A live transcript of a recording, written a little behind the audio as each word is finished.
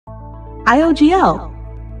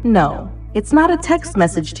IOGL? No, it's not a text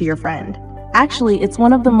message to your friend. Actually, it's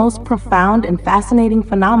one of the most profound and fascinating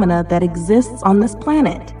phenomena that exists on this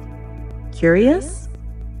planet. Curious?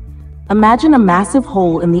 Imagine a massive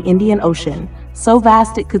hole in the Indian Ocean, so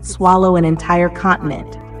vast it could swallow an entire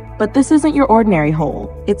continent. But this isn't your ordinary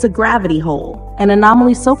hole. It's a gravity hole, an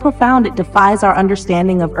anomaly so profound it defies our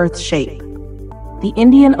understanding of Earth's shape. The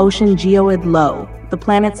Indian Ocean Geoid low, the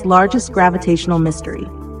planet's largest gravitational mystery.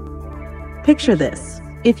 Picture this.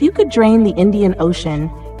 If you could drain the Indian Ocean,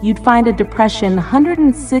 you'd find a depression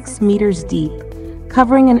 106 meters deep,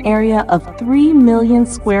 covering an area of 3 million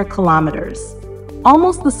square kilometers,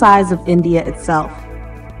 almost the size of India itself.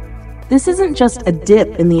 This isn't just a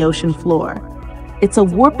dip in the ocean floor. It's a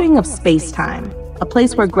warping of space-time, a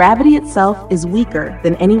place where gravity itself is weaker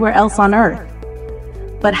than anywhere else on Earth.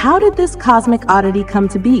 But how did this cosmic oddity come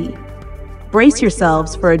to be? Brace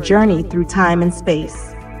yourselves for a journey through time and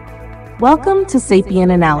space. Welcome to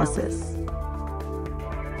Sapien Analysis.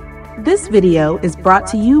 This video is brought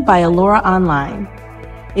to you by ElloraOnline.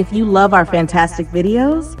 If you love our fantastic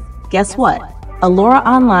videos, guess what?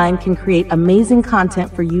 ElloraOnline can create amazing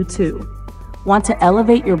content for you too. Want to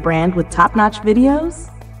elevate your brand with top-notch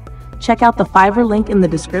videos? Check out the Fiverr link in the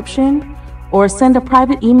description or send a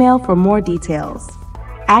private email for more details.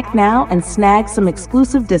 Act now and snag some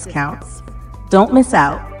exclusive discounts. Don't miss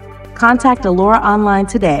out. Contact ElloraOnline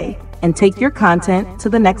today and take your content to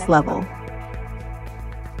the next level.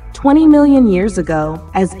 20 million years ago,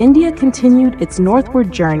 as India continued its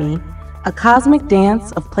northward journey, a cosmic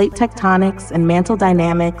dance of plate tectonics and mantle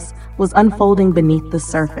dynamics was unfolding beneath the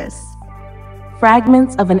surface.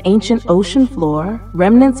 Fragments of an ancient ocean floor,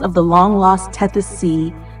 remnants of the long-lost Tethys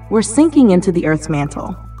Sea, were sinking into the Earth's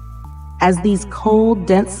mantle. As these cold,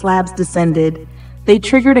 dense slabs descended, they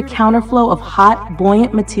triggered a counterflow of hot,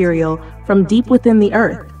 buoyant material from deep within the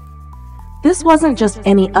Earth. This wasn't just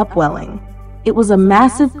any upwelling. It was a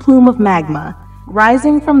massive plume of magma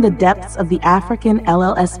rising from the depths of the African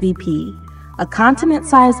LLSVP, a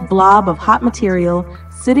continent-sized blob of hot material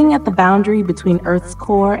sitting at the boundary between Earth's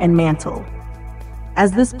core and mantle.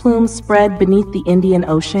 As this plume spread beneath the Indian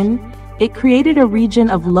Ocean, it created a region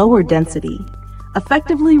of lower density,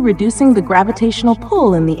 effectively reducing the gravitational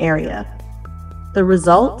pull in the area. The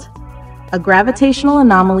result? A gravitational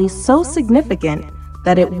anomaly so significant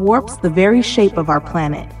that it warps the very shape of our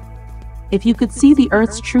planet. If you could see the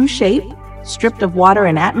Earth's true shape, stripped of water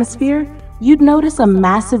and atmosphere, you'd notice a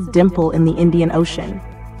massive dimple in the Indian Ocean.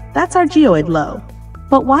 That's our geoid low.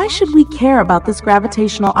 But why should we care about this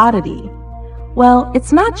gravitational oddity? Well,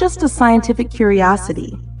 it's not just a scientific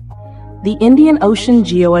curiosity. The Indian Ocean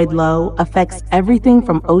geoid low affects everything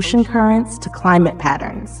from ocean currents to climate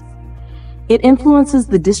patterns. It influences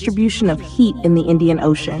the distribution of heat in the Indian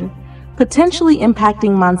Ocean, potentially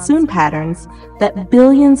impacting monsoon patterns that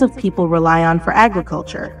billions of people rely on for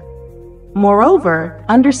agriculture. Moreover,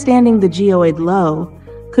 understanding the geoid low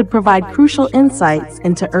could provide crucial insights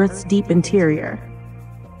into Earth's deep interior.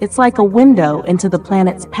 It's like a window into the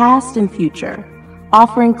planet's past and future,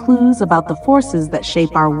 offering clues about the forces that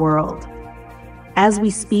shape our world. As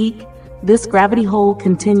we speak, this gravity hole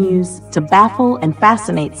continues to baffle and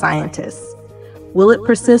fascinate scientists. Will it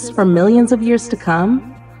persist for millions of years to come?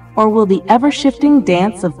 Or will the ever-shifting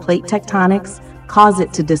dance of plate tectonics cause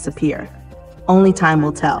it to disappear? Only time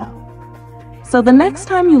will tell. So the next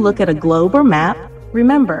time you look at a globe or map,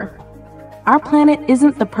 remember, our planet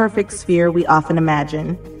isn't the perfect sphere we often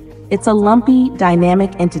imagine. It's a lumpy,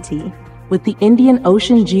 dynamic entity, with the Indian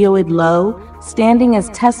Ocean geoid low standing as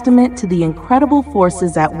testament to the incredible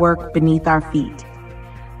forces at work beneath our feet.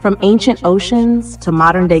 From ancient oceans to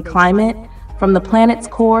modern-day climate, from the planet's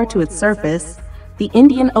core to its surface, the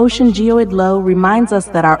Indian Ocean geoid low reminds us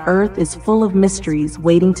that our Earth is full of mysteries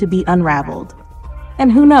waiting to be unraveled.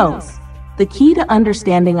 And who knows, the key to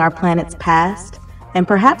understanding our planet's past, and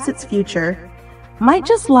perhaps its future, might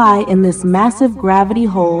just lie in this massive gravity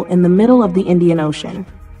hole in the middle of the Indian Ocean.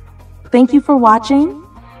 Thank you for watching,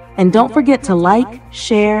 and don't forget to like,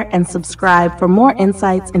 share, and subscribe for more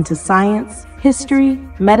insights into science, history,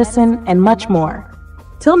 medicine, and much more.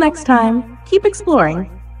 Till next time, keep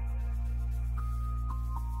exploring.